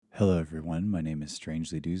Hello everyone, my name is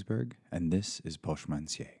Strangely Duesberg, and this is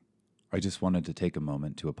Pochemancier. I just wanted to take a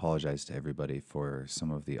moment to apologize to everybody for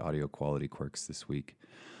some of the audio quality quirks this week.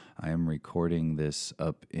 I am recording this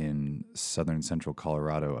up in southern central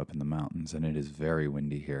Colorado, up in the mountains, and it is very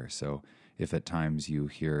windy here, so if at times you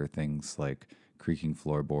hear things like creaking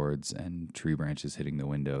floorboards and tree branches hitting the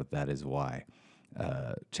window, that is why.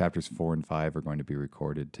 Chapters 4 and 5 are going to be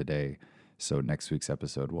recorded today, so next week's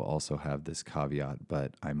episode will also have this caveat,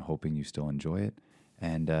 but I'm hoping you still enjoy it.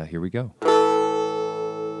 And here we go.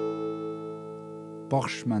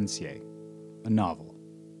 Pochemancier, a novel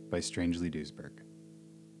by Strangely Duesberg.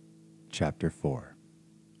 Chapter 4.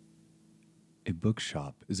 A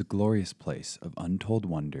bookshop is a glorious place of untold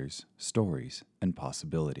wonders, stories, and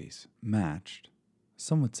possibilities, matched,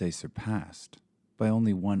 some would say surpassed, by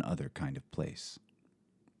only one other kind of place.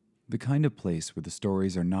 The kind of place where the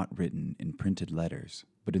stories are not written in printed letters,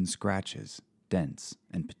 but in scratches, dents,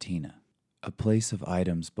 and patina. A place of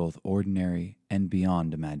items both ordinary and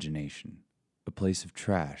beyond imagination. A place of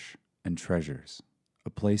trash and treasures. A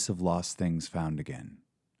place of lost things found again.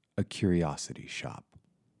 A curiosity shop.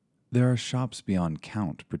 There are shops beyond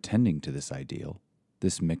count pretending to this ideal,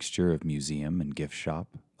 this mixture of museum and gift shop,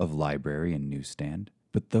 of library and newsstand,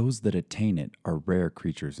 but those that attain it are rare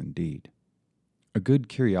creatures indeed. A good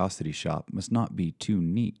curiosity shop must not be too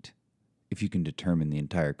neat. If you can determine the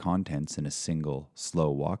entire contents in a single,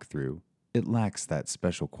 slow walkthrough, it lacks that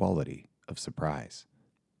special quality of surprise.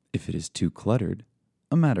 If it is too cluttered,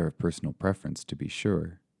 a matter of personal preference to be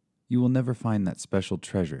sure, you will never find that special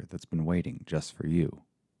treasure that's been waiting just for you.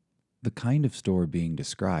 The kind of store being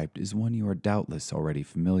described is one you are doubtless already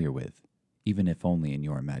familiar with, even if only in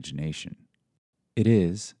your imagination. It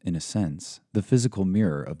is, in a sense, the physical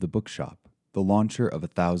mirror of the bookshop, the launcher of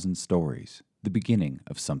 1,000 stories, the beginning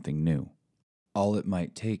of something new. All it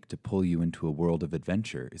might take to pull you into a world of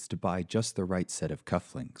adventure is to buy just the right set of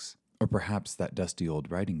cufflinks, or perhaps that dusty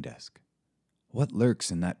old writing desk. What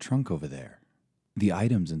lurks in that trunk over there? The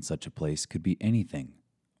items in such a place could be anything,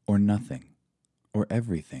 or nothing, or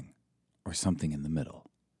everything, or something in the middle.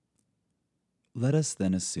 Let us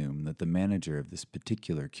then assume that the manager of this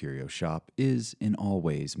particular curio shop is in all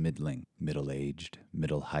ways middling, middle-aged,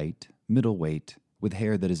 middle height, middle weight, with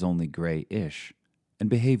hair that is only gray-ish, and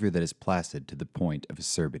behavior that is placid to the point of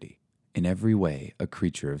acerbity. In every way a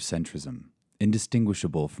creature of centrism,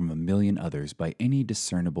 indistinguishable from a million others by any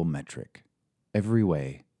discernible metric. Every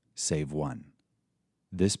way save one.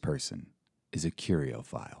 This person is a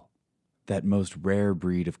curiophile. That most rare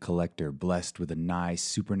breed of collector blessed with a nigh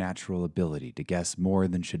supernatural ability to guess more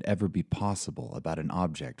than should ever be possible about an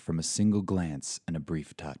object from a single glance and a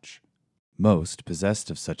brief touch. Most possessed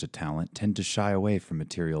of such a talent tend to shy away from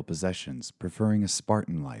material possessions, preferring a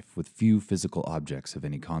Spartan life with few physical objects of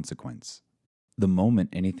any consequence. The moment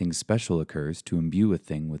anything special occurs to imbue a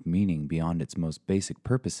thing with meaning beyond its most basic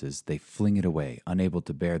purposes, they fling it away, unable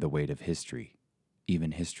to bear the weight of history,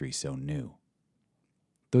 even history so new.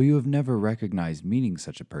 Though you have never recognized meeting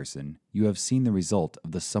such a person, you have seen the result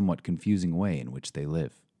of the somewhat confusing way in which they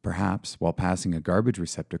live. Perhaps, while passing a garbage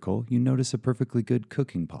receptacle, you notice a perfectly good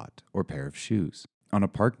cooking pot or pair of shoes. On a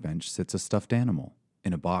park bench sits a stuffed animal.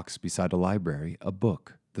 In a box beside a library, a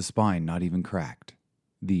book, the spine not even cracked.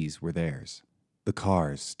 These were theirs. The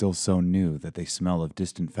cars, still so new that they smell of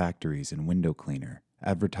distant factories and window cleaner,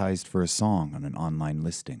 advertised for a song on an online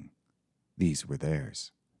listing. These were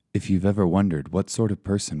theirs. If you've ever wondered what sort of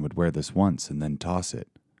person would wear this once and then toss it,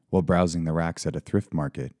 while browsing the racks at a thrift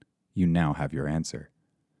market, you now have your answer.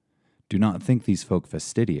 Do not think these folk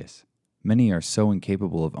fastidious. Many are so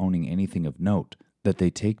incapable of owning anything of note that they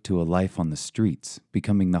take to a life on the streets,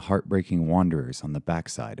 becoming the heartbreaking wanderers on the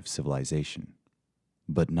backside of civilization.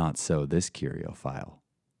 But not so this curiophile.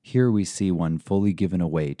 Here we see one fully given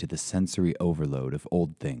away to the sensory overload of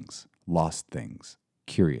old things, lost things,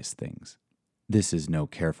 curious things. This is no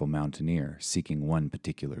careful mountaineer seeking one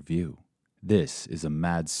particular view. This is a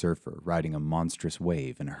mad surfer riding a monstrous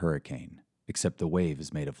wave in a hurricane, except the wave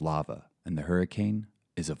is made of lava, and the hurricane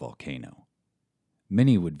is a volcano.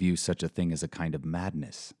 Many would view such a thing as a kind of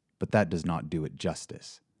madness, but that does not do it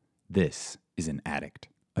justice. This is an addict,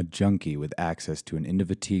 a junkie with access to an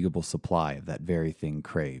indefatigable supply of that very thing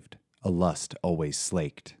craved, a lust always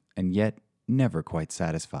slaked, and yet never quite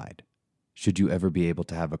satisfied. Should you ever be able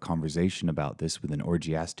to have a conversation about this with an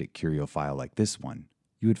orgiastic curiophile like this one,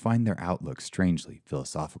 you would find their outlook strangely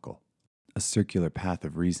philosophical, a circular path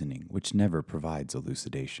of reasoning which never provides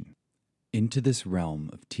elucidation. Into this realm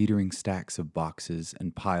of teetering stacks of boxes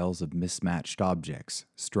and piles of mismatched objects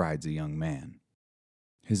strides a young man.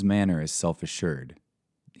 His manner is self-assured.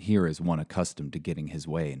 Here is one accustomed to getting his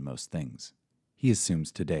way in most things. He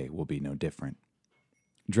assumes today will be no different.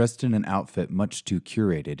 Dressed in an outfit much too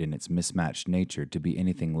curated in its mismatched nature to be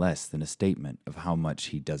anything less than a statement of how much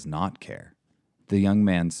he does not care, the young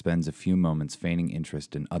man spends a few moments feigning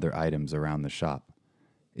interest in other items around the shop.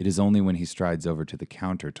 It is only when he strides over to the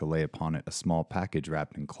counter to lay upon it a small package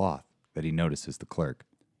wrapped in cloth that he notices the clerk.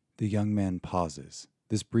 The young man pauses,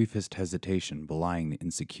 this briefest hesitation belying the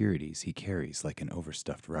insecurities he carries like an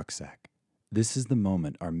overstuffed rucksack. This is the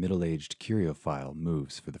moment our middle-aged curiophile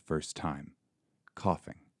moves for the first time,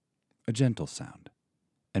 coughing, a gentle sound,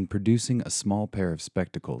 and producing a small pair of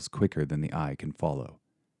spectacles quicker than the eye can follow.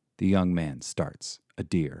 The young man starts, a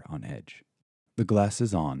deer on edge. The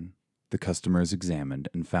glasses on, the customer is examined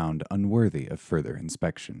and found unworthy of further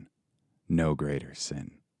inspection. No greater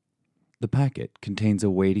sin. The packet contains a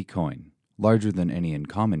weighty coin, larger than any in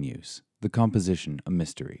common use, the composition a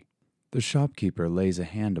mystery. The shopkeeper lays a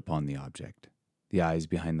hand upon the object. The eyes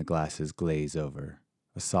behind the glasses glaze over.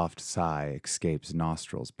 A soft sigh escapes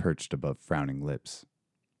nostrils perched above frowning lips.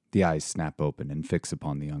 The eyes snap open and fix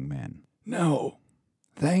upon the young man. No,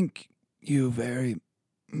 thank you very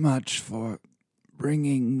much for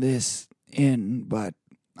bringing this in, but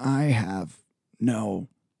I have no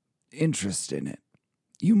interest in it.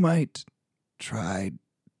 You might try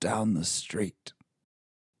down the street.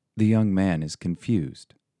 The young man is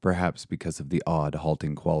confused, perhaps because of the odd,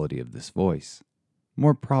 halting quality of this voice.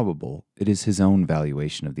 More probable, it is his own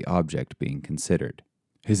valuation of the object being considered.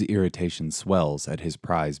 His irritation swells at his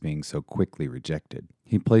prize being so quickly rejected.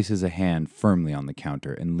 He places a hand firmly on the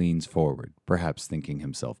counter and leans forward, perhaps thinking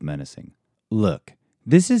himself menacing. Look,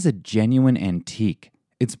 this is a genuine antique.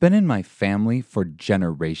 It's been in my family for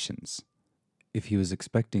generations. If he was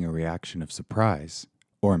expecting a reaction of surprise,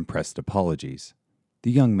 or impressed apologies,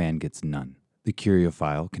 the young man gets none. The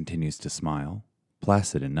curiophile continues to smile,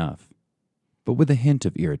 placid enough, but with a hint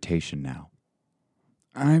of irritation now.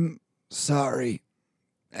 I'm sorry.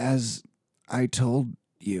 As I told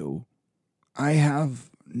you, I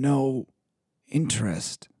have no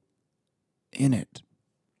interest in it.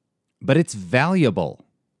 But it's valuable.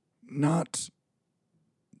 Not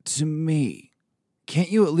to me.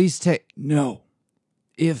 Can't you at least take... No.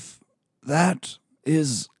 If that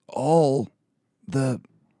is all the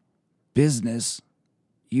business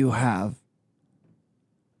you have,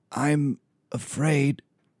 I'm afraid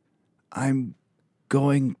I'm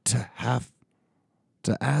going to have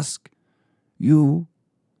to ask you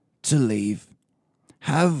to leave.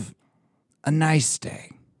 Have a nice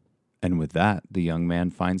day. And with that, the young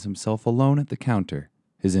man finds himself alone at the counter,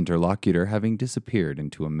 his interlocutor having disappeared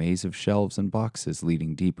into a maze of shelves and boxes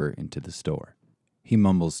leading deeper into the store. He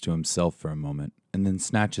mumbles to himself for a moment, and then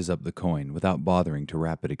snatches up the coin without bothering to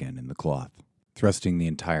wrap it again in the cloth, thrusting the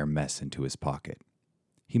entire mess into his pocket.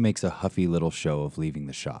 He makes a huffy little show of leaving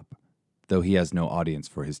the shop, though he has no audience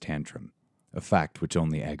for his tantrum, a fact which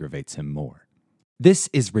only aggravates him more. "This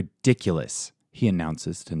is ridiculous," he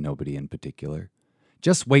announces to nobody in particular.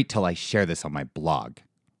 "Just wait till I share this on my blog."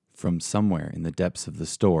 From somewhere in the depths of the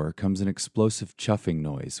store comes an explosive chuffing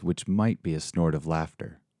noise which might be a snort of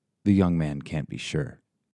laughter. The young man can't be sure.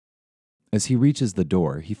 As he reaches the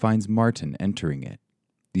door, he finds Martin entering it.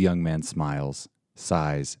 The young man smiles,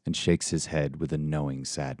 sighs, and shakes his head with a knowing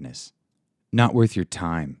sadness. "Not worth your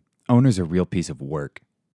time. Owner's a real piece of work."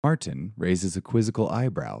 Martin raises a quizzical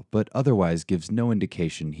eyebrow, but otherwise gives no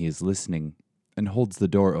indication he is listening, and holds the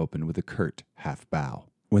door open with a curt half-bow.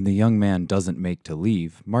 When the young man doesn't make to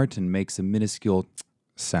leave, Martin makes a minuscule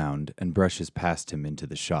sound and brushes past him into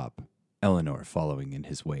the shop, Eleanor following in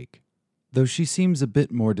his wake. Though she seems a bit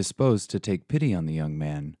more disposed to take pity on the young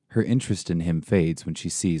man, her interest in him fades when she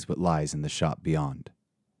sees what lies in the shop beyond.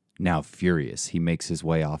 Now furious, he makes his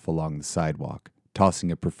way off along the sidewalk,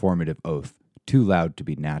 tossing a performative oath, too loud to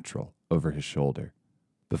be natural, over his shoulder.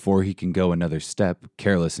 Before he can go another step,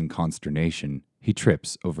 careless in consternation, he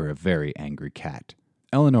trips over a very angry cat.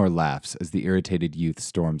 Eleanor laughs as the irritated youth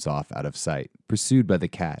storms off out of sight, pursued by the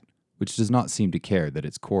cat, which does not seem to care that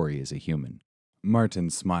its quarry is a human. Martin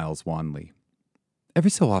smiles wanly. "Every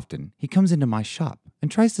so often, he comes into my shop and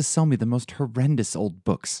tries to sell me the most horrendous old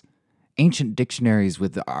books. Ancient dictionaries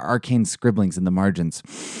with arcane scribblings in the margins.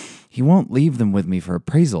 He won't leave them with me for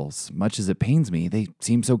appraisals, much as it pains me. They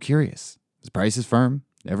seem so curious. His price is firm,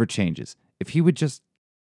 never changes. If he would just..."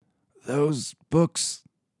 Those books,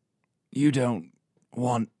 you don't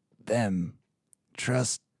want them.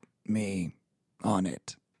 Trust me on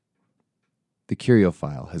it. The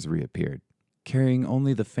curiophile has reappeared, carrying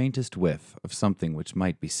only the faintest whiff of something which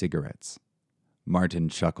might be cigarettes. Martin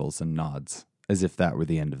chuckles and nods, as if that were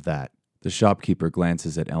the end of that. The shopkeeper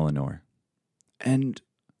glances at Eleanor. And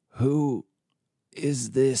who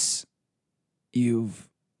is this you've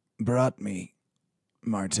brought me,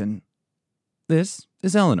 Martin. This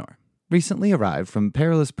is Eleanor, recently arrived from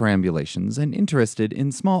perilous perambulations and interested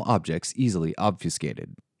in small objects easily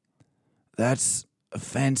obfuscated. That's a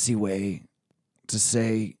fancy way to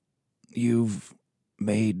say you've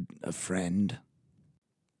made a friend.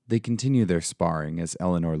 They continue their sparring as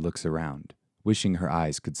Eleanor looks around, wishing her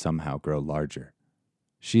eyes could somehow grow larger.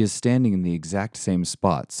 She is standing in the exact same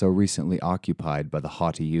spot so recently occupied by the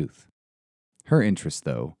haughty youth. Her interest,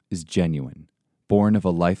 though, is genuine, born of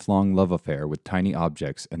a lifelong love affair with tiny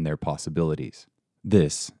objects and their possibilities.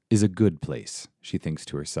 This is a good place, she thinks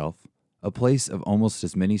to herself, a place of almost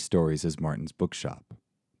as many stories as Martin's bookshop,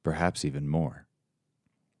 perhaps even more.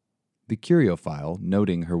 The curiophile,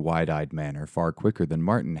 noting her wide-eyed manner far quicker than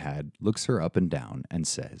Martin had, looks her up and down and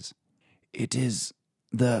says, It is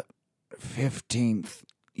the 15th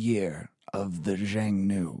year of the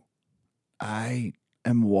Zhengnu. I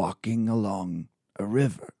am walking along a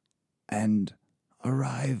river and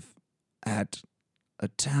arrive at a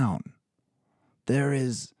town. There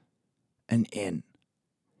is an inn.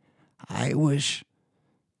 I wish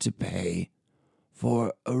to pay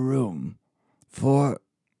for a room for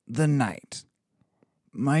the night.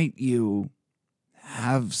 Might you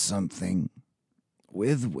have something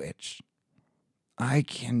with which I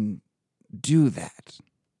can do that?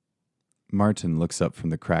 Martin looks up from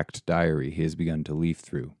the cracked diary he has begun to leaf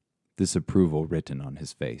through, disapproval written on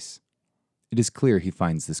his face. It is clear he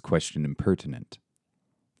finds this question impertinent.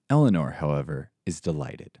 Eleanor, however, is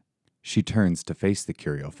delighted. She turns to face the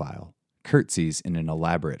curiophile, curtsies in an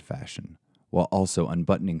elaborate fashion, while also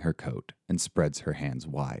unbuttoning her coat and spreads her hands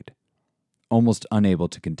wide. Almost unable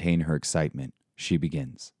to contain her excitement, she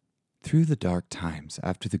begins. Through the dark times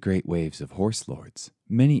after the great waves of horse lords,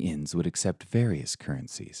 many inns would accept various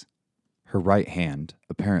currencies. Her right hand,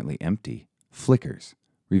 apparently empty, flickers,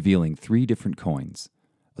 revealing 3 different coins,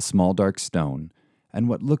 a small dark stone, and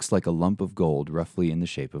what looks like a lump of gold roughly in the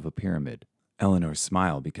shape of a pyramid. Eleanor's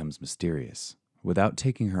smile becomes mysterious. Without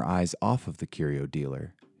taking her eyes off of the curio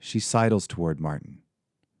dealer, she sidles toward Martin.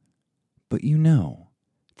 But you know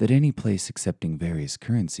that any place accepting various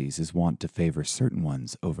currencies is wont to favor certain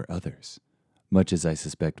ones over others, much as I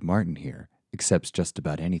suspect Martin here accepts just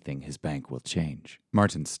about anything his bank will change.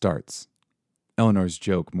 Martin starts, Eleanor's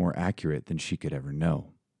joke more accurate than she could ever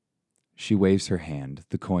know. She waves her hand,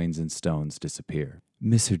 the coins and stones disappear.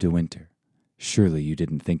 Mr. De Winter, surely you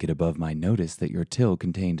didn't think it above my notice that your till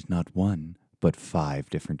contained not 1, but 5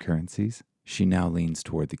 different currencies? She now leans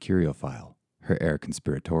toward the curiophile, her air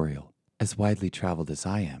conspiratorial. As widely traveled as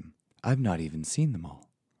I am, I've not even seen them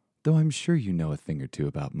all, though I'm sure you know a thing or two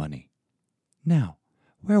about money. Now,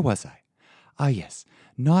 where was I? Ah, yes,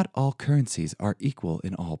 not all currencies are equal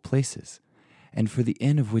in all places, and for the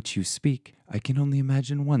inn of which you speak, I can only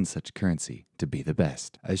imagine one such currency to be the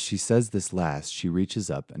best. As she says this last, she reaches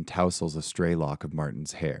up and tousles a stray lock of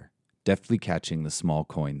Martin's hair, deftly catching the small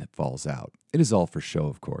coin that falls out. It is all for show,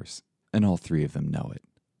 of course, and all 3 of them know it.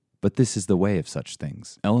 But this is the way of such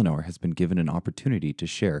things. Eleanor has been given an opportunity to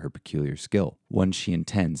share her peculiar skill, one she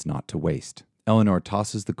intends not to waste. Eleanor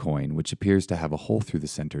tosses the coin, which appears to have a hole through the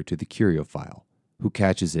center, to the curiophile, who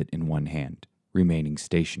catches it in one hand, remaining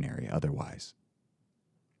stationary otherwise.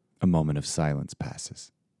 A moment of silence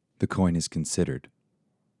passes. The coin is considered,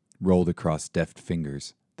 rolled across deft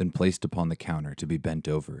fingers, then placed upon the counter to be bent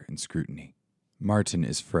over in scrutiny. Martin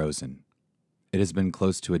is frozen. It has been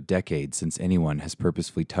close to a decade since anyone has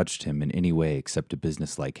purposefully touched him in any way except a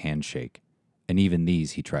businesslike handshake, and even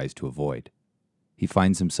these he tries to avoid. He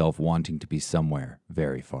finds himself wanting to be somewhere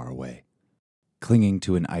very far away. Clinging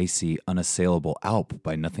to an icy, unassailable Alp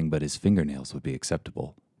by nothing but his fingernails would be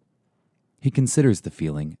acceptable. He considers the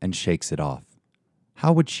feeling and shakes it off.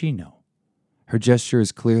 How would she know? Her gesture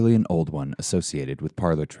is clearly an old one associated with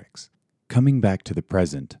parlor tricks. Coming back to the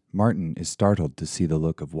present, Martin is startled to see the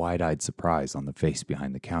look of wide-eyed surprise on the face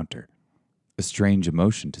behind the counter, a strange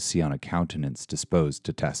emotion to see on a countenance disposed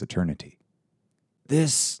to taciturnity.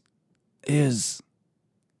 This is...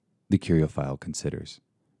 The curiophile considers.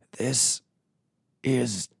 This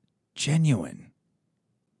is genuine.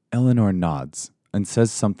 Eleanor nods and says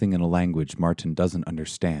something in a language Martin doesn't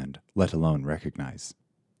understand, let alone recognize.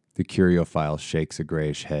 The curiophile shakes a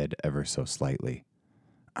grayish head ever so slightly.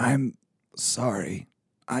 I'm sorry.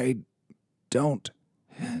 I don't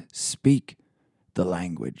speak the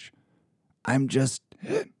language. I'm just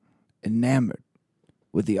enamored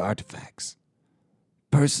with the artifacts.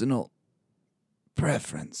 Personal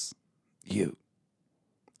preference. You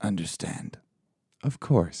understand? Of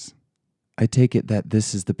course. I take it that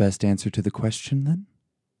this is the best answer to the question, then?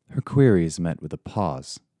 Her query is met with a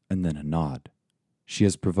pause and then a nod. She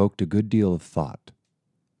has provoked a good deal of thought.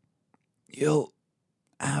 You'll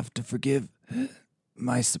have to forgive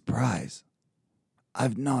my surprise.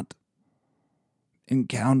 I've not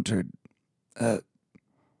encountered a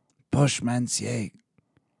pochmancier,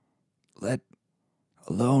 let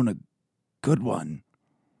alone a good one,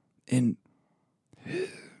 in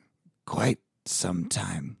quite some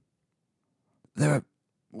time. There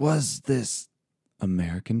was this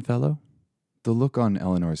American fellow? The look on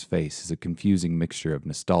Eleanor's face is a confusing mixture of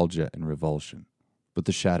nostalgia and revulsion, but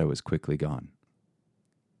the shadow is quickly gone.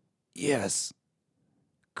 Yes,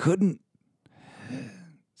 couldn't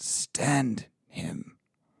stand him.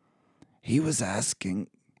 He was asking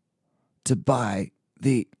to buy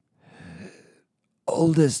the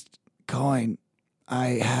oldest coin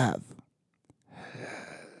I have.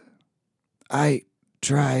 I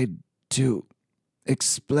tried to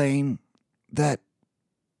explain that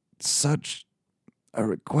such a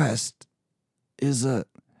request is a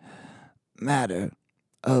matter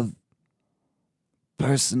of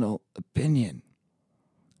personal opinion,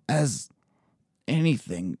 as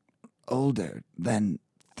anything older than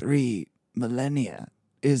 3 millennia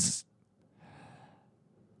is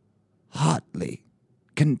hotly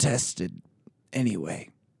contested anyway.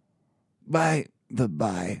 By the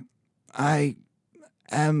by, I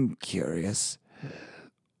am curious.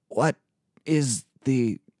 What is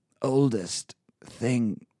the oldest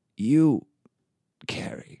thing you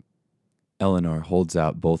carry? Eleanor holds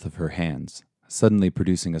out both of her hands, suddenly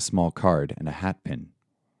producing a small card and a hat pin.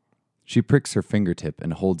 She pricks her fingertip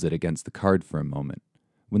and holds it against the card for a moment.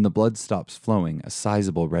 When the blood stops flowing, a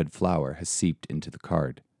sizable red flower has seeped into the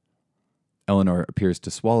card. Eleanor appears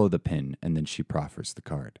to swallow the pin, and then she proffers the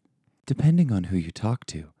card. Depending on who you talk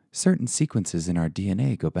to, certain sequences in our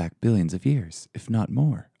DNA go back billions of years, if not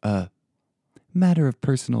more. A matter of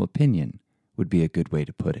personal opinion would be a good way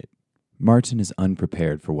to put it. Martin is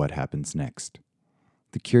unprepared for what happens next.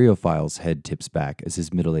 The Curiophile's head tips back as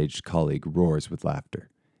his middle-aged colleague roars with laughter.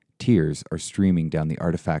 Tears are streaming down the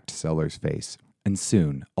artifact seller's face, and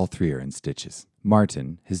soon all three are in stitches.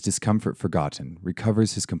 Martin, his discomfort forgotten,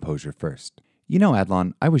 recovers his composure first. You know,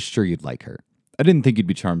 Adlon, I was sure you'd like her. I didn't think you'd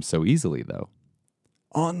be charmed so easily, though.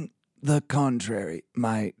 On the contrary,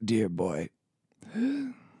 my dear boy,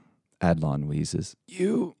 Adlon wheezes.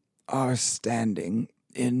 you are standing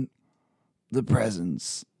in the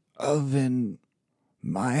presence of, in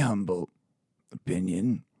my humble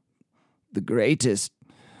opinion, the greatest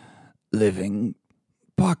living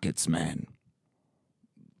pockets man.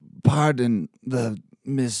 Pardon the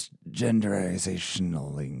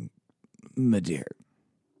misgenderizationaling, my dear.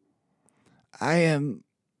 I am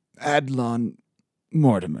Adlon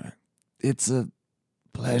Mortimer. It's a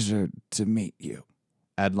pleasure to meet you.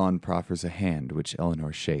 Adlon proffers a hand, which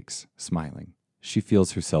Eleanor shakes, smiling. She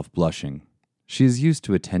feels herself blushing. She is used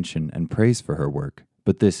to attention and praise for her work,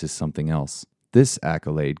 but this is something else. This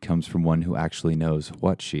accolade comes from one who actually knows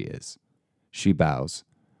what she is. She bows,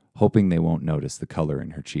 hoping they won't notice the color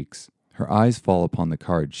in her cheeks. Her eyes fall upon the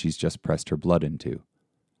card she's just pressed her blood into.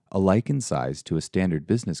 Alike in size to a standard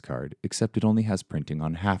business card, except it only has printing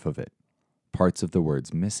on half of it. Parts of the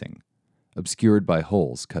words missing, obscured by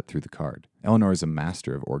holes cut through the card. Eleanor is a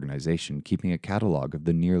master of organization, keeping a catalog of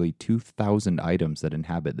the nearly 2,000 items that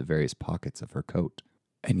inhabit the various pockets of her coat.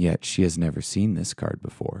 And yet she has never seen this card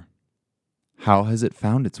before. How has it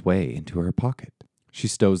found its way into her pocket? She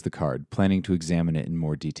stows the card, planning to examine it in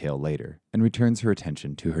more detail later, and returns her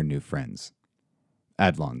attention to her new friends.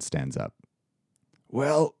 Adlon stands up.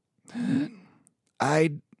 Well,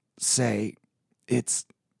 I'd say it's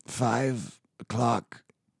 5 o'clock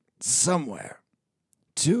somewhere.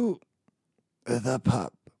 To the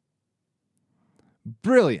pub.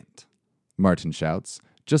 Brilliant! Martin shouts,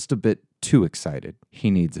 just a bit too excited.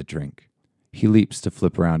 He needs a drink. He leaps to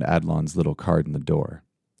flip around Adlon's little card in the door.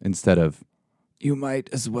 Instead of, You might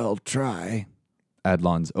as well try.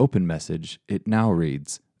 Adlon's open message, it now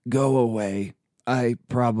reads, Go away. I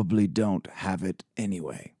probably don't have it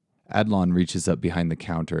anyway. Adlon reaches up behind the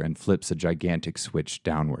counter and flips a gigantic switch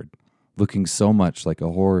downward, looking so much like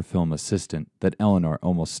a horror film assistant that Eleanor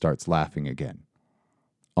almost starts laughing again.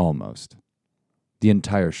 Almost. The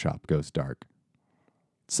entire shop goes dark.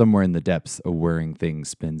 Somewhere in the depths, a whirring thing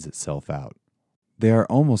spins itself out. They are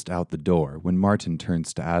almost out the door when Martin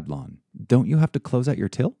turns to Adlon. Don't you have to close out your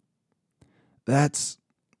till? That's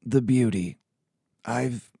the beauty.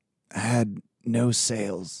 I've had no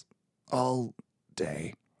sales all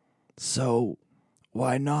day, so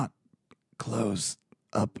why not close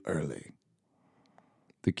up early?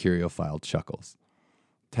 The Curiophile chuckles,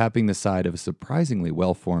 tapping the side of a surprisingly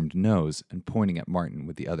well-formed nose and pointing at Martin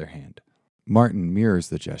with the other hand. Martin mirrors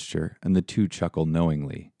the gesture, and the two chuckle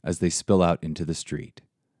knowingly as they spill out into the street.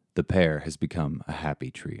 The pair has become a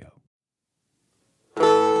happy trio.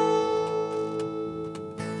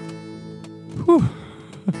 Whew.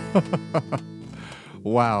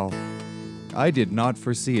 Wow. I did not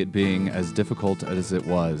foresee it being as difficult as it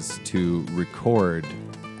was to record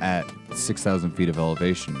at 6,000 feet of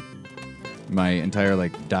elevation. My entire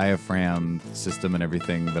diaphragm system and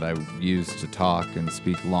everything that I use to talk and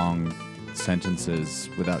speak long sentences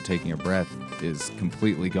without taking a breath is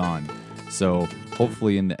completely gone. So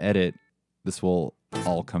hopefully in the edit, this will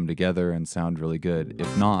all come together and sound really good.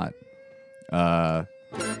 If not, I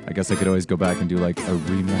guess I could always go back and do a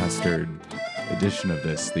remastered edition of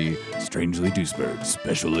this, the Strangely Duisburg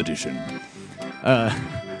Special Edition.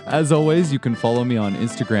 As always, you can follow me on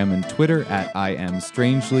Instagram and Twitter at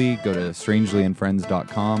IamStrangely. Go to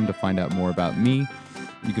strangelyandfriends.com to find out more about me.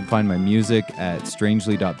 You can find my music at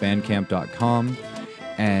strangely.bandcamp.com.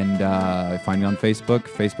 And find me on Facebook,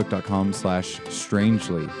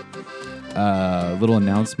 facebook.com/strangely. Little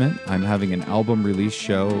announcement, I'm having an album release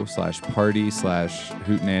show /party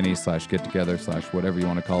 /hootenanny /get-together /whatever you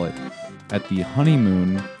want to call it at the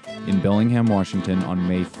Honeymoon in Bellingham, Washington on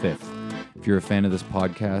May 5th. If you're a fan of this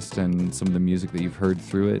podcast and some of the music that you've heard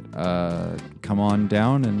through it, come on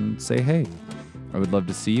down and say hey. I would love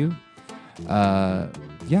to see you.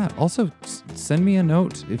 Also send me a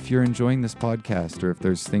note if you're enjoying this podcast or if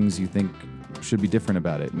there's things you think should be different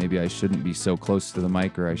about it. Maybe I shouldn't be so close to the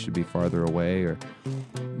mic, or I should be farther away, or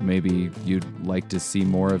maybe you'd like to see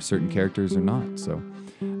more of certain characters or not. So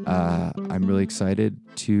I'm really excited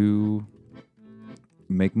to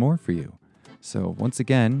make more for you. So once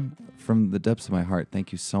again, from the depths of my heart,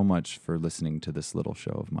 thank you so much for listening to this little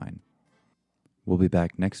show of mine. We'll be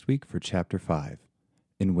back next week for Chapter 5,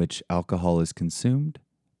 in which alcohol is consumed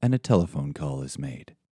and a telephone call is made.